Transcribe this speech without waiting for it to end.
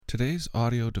Today's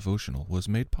audio devotional was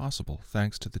made possible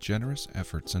thanks to the generous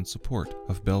efforts and support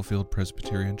of Bellefield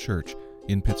Presbyterian Church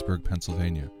in Pittsburgh,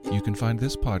 Pennsylvania. You can find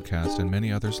this podcast and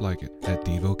many others like it at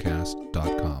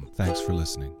Devocast.com. Thanks for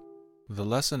listening. The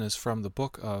lesson is from the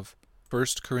book of 1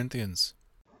 Corinthians.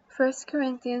 1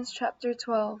 Corinthians chapter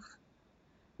 12.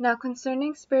 Now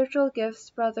concerning spiritual gifts,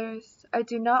 brothers, I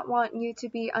do not want you to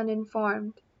be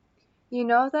uninformed. You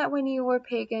know that when you were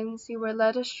pagans, you were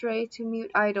led astray to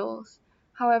mute idols,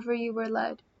 however you were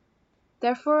led.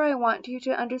 Therefore I want you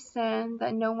to understand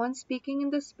that no one speaking in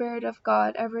the Spirit of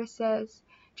God ever says,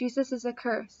 Jesus is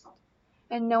accursed,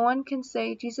 and no one can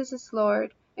say Jesus is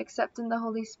Lord except in the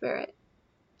Holy Spirit.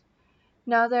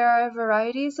 Now there are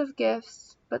varieties of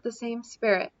gifts, but the same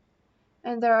Spirit.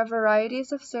 And there are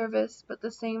varieties of service, but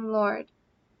the same Lord.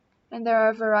 And there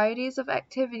are varieties of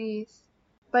activities,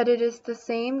 but it is the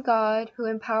same God who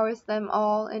empowers them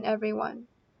all and everyone.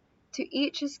 To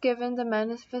each is given the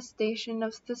manifestation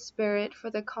of the Spirit for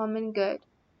the common good.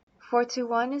 For to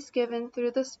one is given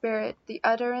through the Spirit the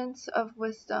utterance of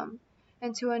wisdom,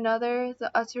 and to another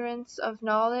the utterance of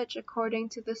knowledge according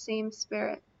to the same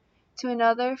Spirit. To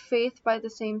another faith by the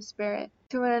same Spirit.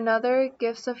 To another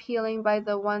gifts of healing by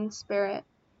the one Spirit.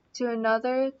 To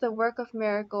another the work of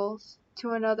miracles. To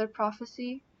another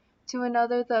prophecy. To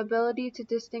another the ability to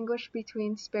distinguish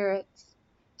between spirits.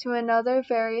 To another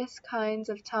various kinds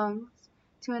of tongues.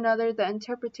 To another the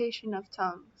interpretation of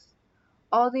tongues.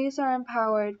 All these are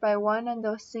empowered by one and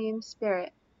the same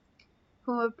Spirit,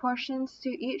 who apportions to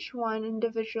each one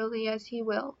individually as he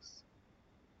wills.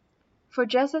 For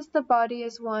just as the body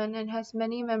is one and has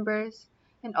many members,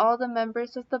 and all the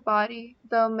members of the body,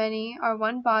 though many, are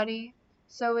one body,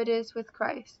 so it is with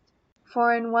Christ.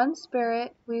 For in one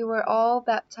Spirit we were all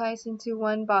baptized into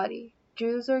one body,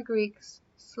 Jews or Greeks,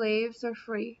 slaves or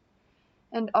free,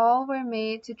 and all were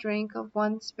made to drink of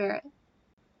one Spirit.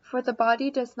 For the body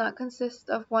does not consist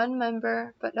of one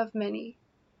member, but of many.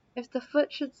 If the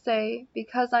foot should say,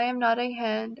 because I am not a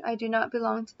hand, I do not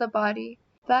belong to the body,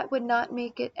 that would not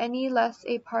make it any less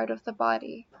a part of the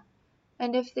body.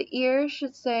 And if the ear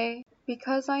should say,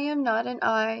 because I am not an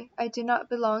eye, I do not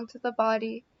belong to the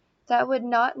body, that would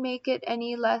not make it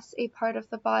any less a part of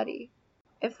the body.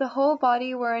 If the whole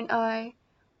body were an eye,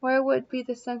 where would be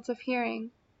the sense of hearing?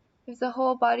 If the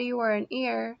whole body were an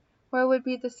ear, where would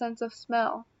be the sense of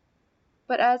smell?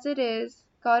 But as it is,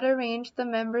 God arranged the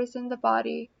members in the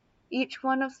body, each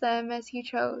one of them as he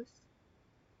chose.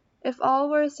 If all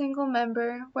were a single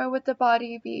member, where would the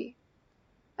body be?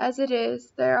 As it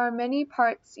is, there are many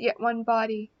parts, yet one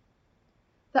body.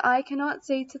 The eye cannot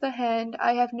say to the hand,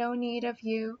 I have no need of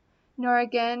you, nor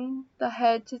again the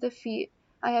head to the feet,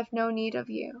 I have no need of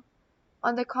you.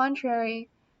 On the contrary,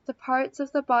 the parts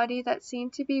of the body that seem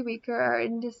to be weaker are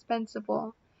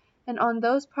indispensable, and on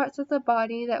those parts of the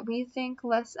body that we think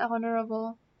less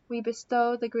honorable, we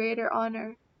bestow the greater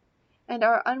honor, and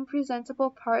our unpresentable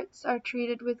parts are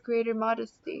treated with greater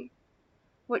modesty,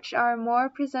 which our more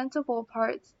presentable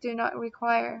parts do not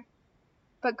require.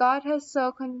 But God has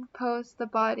so composed the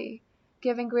body,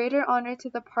 giving greater honor to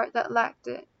the part that lacked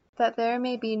it, that there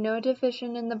may be no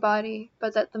division in the body,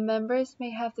 but that the members may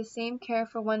have the same care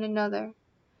for one another.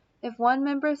 If one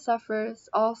member suffers,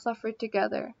 all suffer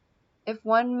together. If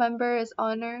one member is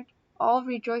honored, all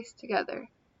rejoice together.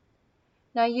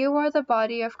 Now you are the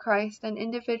body of Christ and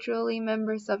individually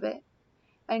members of it.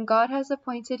 And God has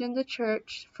appointed in the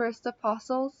church first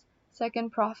apostles,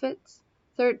 second prophets,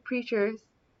 third preachers,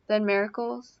 then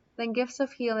miracles, then gifts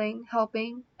of healing,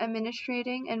 helping,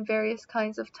 administrating, and various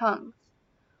kinds of tongues.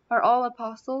 Are all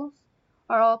apostles?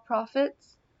 Are all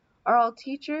prophets? Are all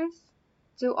teachers?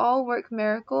 Do all work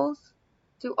miracles?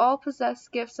 Do all possess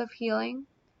gifts of healing?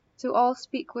 Do all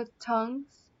speak with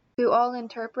tongues? Do all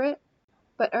interpret?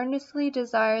 But earnestly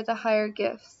desire the higher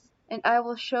gifts, and I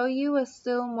will show you a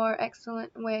still more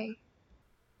excellent way.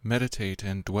 Meditate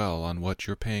and dwell on what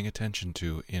you're paying attention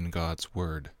to in God's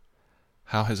Word.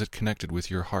 How has it connected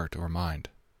with your heart or mind?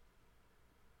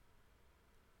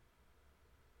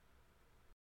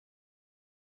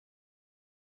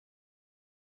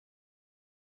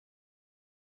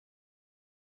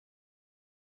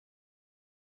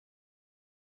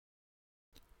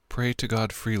 Pray to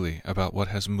God freely about what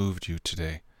has moved you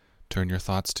today. Turn your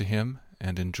thoughts to Him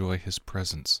and enjoy His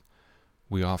presence.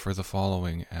 We offer the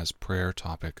following as prayer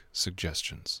topic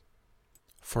suggestions.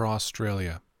 For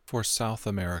Australia, for South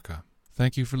America.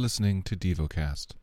 Thank you for listening to Devocast.